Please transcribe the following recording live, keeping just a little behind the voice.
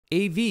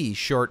AVs,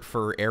 short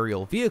for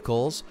aerial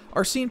vehicles,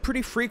 are seen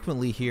pretty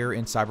frequently here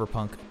in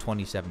Cyberpunk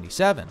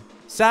 2077.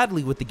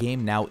 Sadly, with the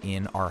game now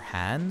in our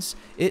hands,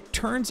 it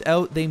turns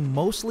out they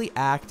mostly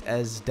act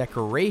as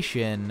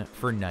decoration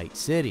for Night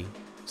City.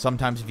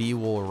 Sometimes V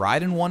will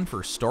ride in one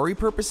for story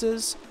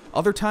purposes,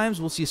 other times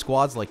we'll see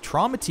squads like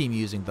Trauma Team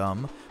using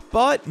them,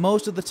 but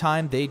most of the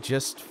time they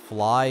just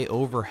fly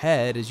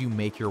overhead as you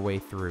make your way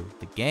through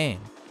the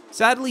game.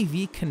 Sadly,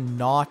 V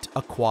cannot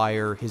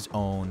acquire his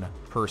own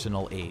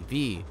personal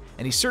AV,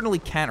 and he certainly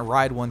can't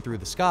ride one through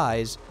the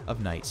skies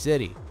of Night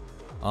City.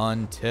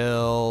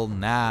 Until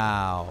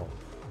now.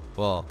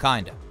 Well,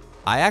 kinda.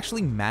 I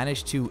actually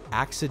managed to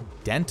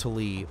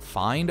accidentally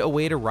find a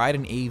way to ride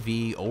an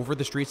AV over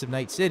the streets of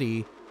Night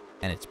City,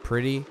 and it's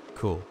pretty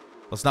cool.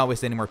 Let's not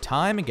waste any more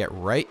time and get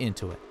right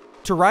into it.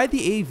 To ride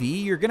the AV,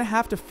 you're gonna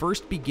have to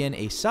first begin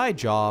a side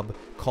job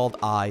called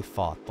I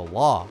Fought the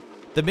Law.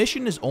 The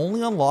mission is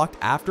only unlocked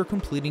after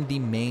completing the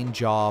main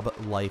job,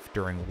 Life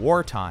During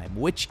Wartime,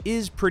 which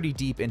is pretty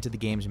deep into the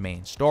game's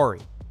main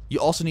story. You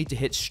also need to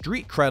hit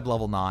Street Cred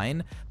level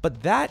 9,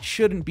 but that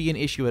shouldn't be an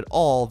issue at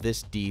all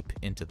this deep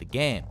into the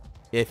game.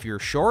 If you're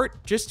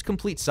short, just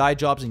complete side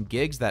jobs and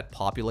gigs that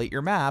populate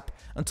your map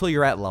until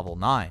you're at level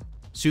 9.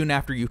 Soon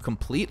after you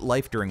complete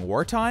Life During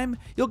Wartime,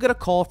 you'll get a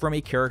call from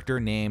a character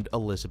named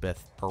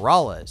Elizabeth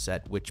Perales,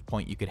 at which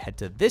point you could head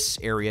to this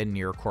area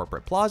near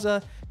Corporate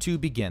Plaza to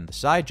begin the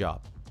side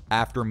job.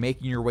 After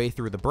making your way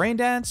through the brain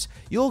dance,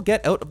 you'll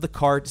get out of the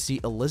car to see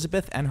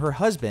Elizabeth and her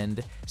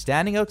husband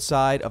standing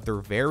outside of their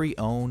very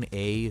own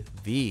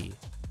AV.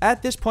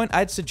 At this point,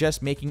 I'd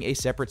suggest making a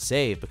separate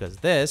save because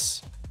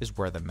this is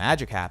where the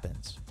magic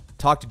happens.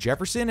 Talk to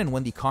Jefferson, and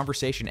when the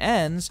conversation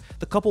ends,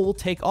 the couple will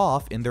take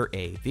off in their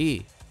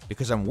AV.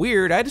 Because I'm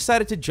weird, I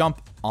decided to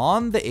jump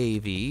on the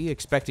AV,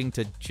 expecting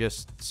to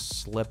just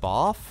slip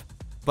off,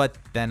 but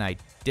then I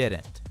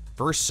didn't.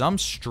 For some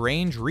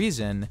strange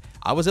reason,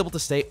 I was able to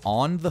stay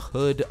on the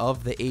hood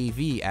of the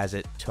AV as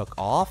it took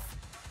off,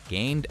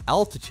 gained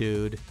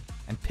altitude,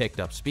 and picked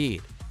up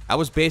speed. I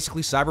was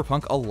basically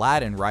Cyberpunk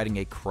Aladdin riding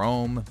a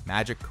chrome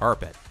magic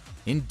carpet.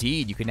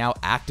 Indeed, you can now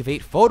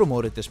activate photo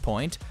mode at this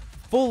point,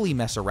 fully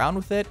mess around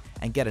with it,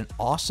 and get an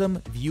awesome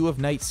view of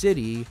Night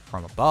City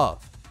from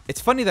above. It's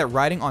funny that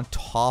riding on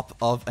top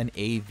of an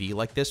AV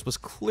like this was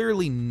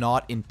clearly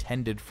not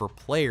intended for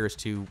players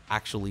to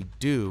actually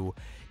do,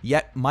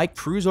 yet my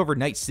cruise over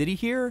Night City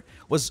here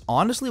was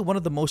honestly one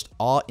of the most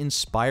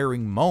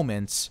awe-inspiring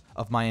moments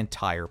of my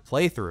entire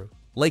playthrough.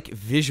 Like,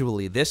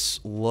 visually, this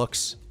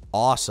looks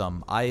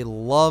awesome. I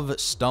love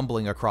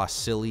stumbling across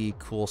silly,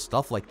 cool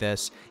stuff like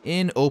this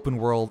in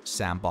open-world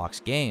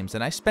sandbox games,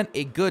 and I spent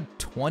a good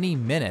 20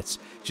 minutes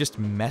just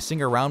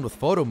messing around with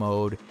photo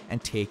mode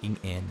and taking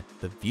in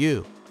the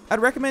view. I'd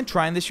recommend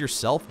trying this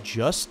yourself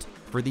just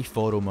for the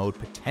photo mode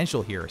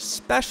potential here,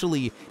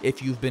 especially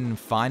if you've been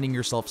finding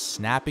yourself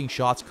snapping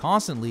shots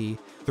constantly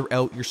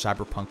throughout your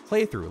Cyberpunk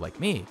playthrough like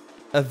me.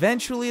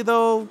 Eventually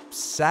though,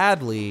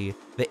 sadly,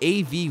 the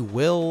AV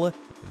will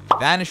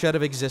vanish out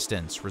of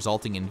existence,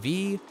 resulting in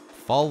V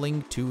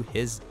falling to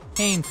his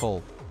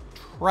painful,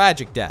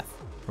 tragic death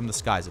from the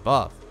skies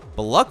above.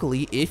 But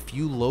luckily, if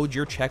you load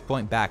your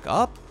checkpoint back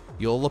up,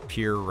 you'll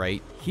appear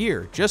right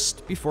here,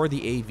 just before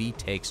the AV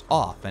takes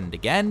off, and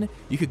again,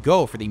 you could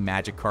go for the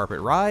magic carpet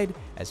ride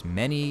as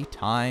many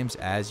times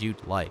as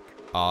you'd like.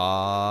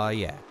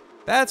 Yeah.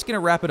 That's gonna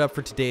wrap it up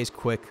for today's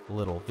quick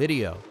little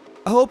video.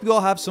 I hope you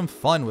all have some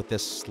fun with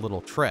this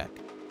little trick.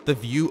 The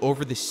view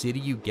over the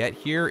city you get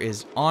here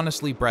is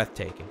honestly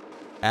breathtaking.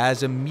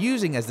 As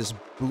amusing as this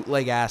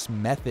bootleg-ass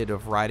method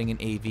of riding an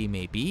AV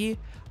may be,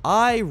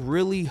 I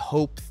really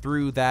hope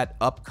through that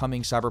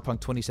upcoming Cyberpunk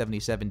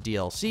 2077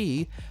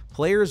 DLC,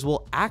 players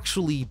will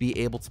actually be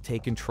able to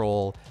take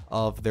control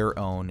of their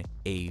own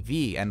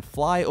AV and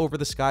fly over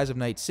the skies of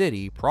Night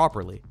City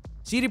properly.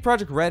 CD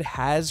Projekt Red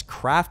has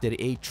crafted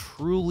a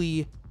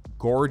truly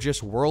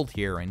gorgeous world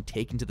here, and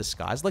taking to the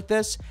skies like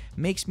this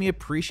makes me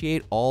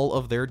appreciate all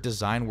of their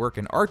design work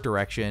and art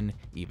direction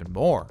even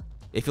more.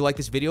 If you like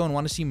this video and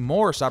want to see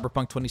more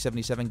Cyberpunk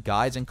 2077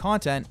 guides and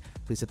content,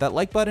 please hit that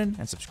like button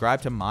and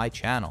subscribe to my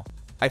channel.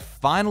 I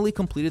finally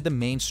completed the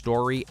main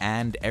story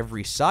and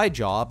every side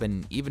job,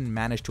 and even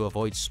managed to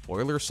avoid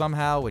spoilers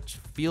somehow, which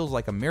feels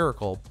like a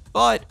miracle,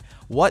 but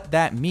what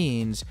that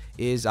means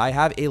is I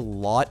have a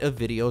lot of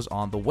videos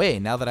on the way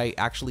now that I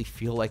actually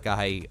feel like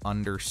I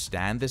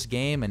understand this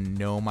game and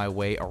know my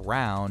way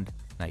around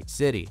Night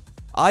City.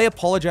 I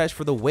apologize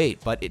for the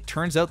wait, but it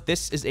turns out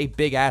this is a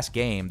big-ass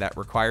game that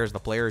requires the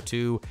player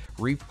to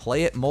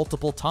replay it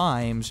multiple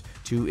times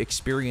to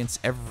experience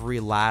every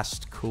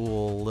last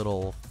cool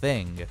little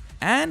thing.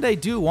 And I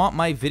do want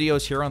my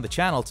videos here on the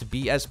channel to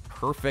be as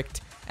perfect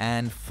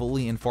and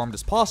fully informed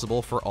as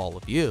possible for all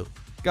of you.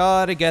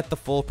 Gotta get the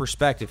full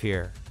perspective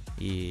here,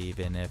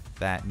 even if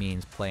that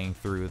means playing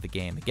through the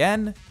game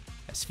again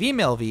as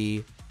female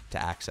V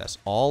to access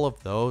all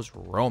of those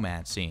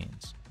romance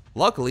scenes.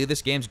 Luckily,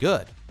 this game's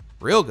good.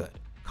 Real good.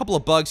 Couple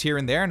of bugs here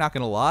and there, not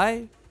gonna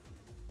lie.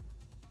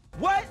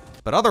 What?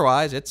 But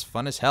otherwise, it's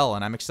fun as hell,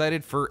 and I'm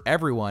excited for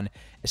everyone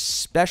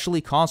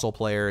especially console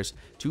players,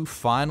 to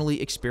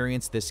finally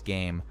experience this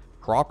game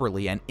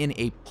properly and in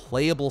a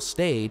playable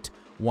state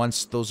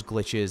once those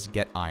glitches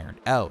get ironed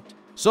out.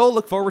 So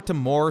look forward to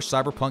more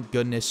Cyberpunk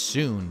goodness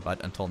soon,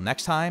 but until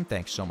next time,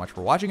 thanks so much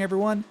for watching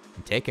everyone,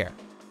 and take care.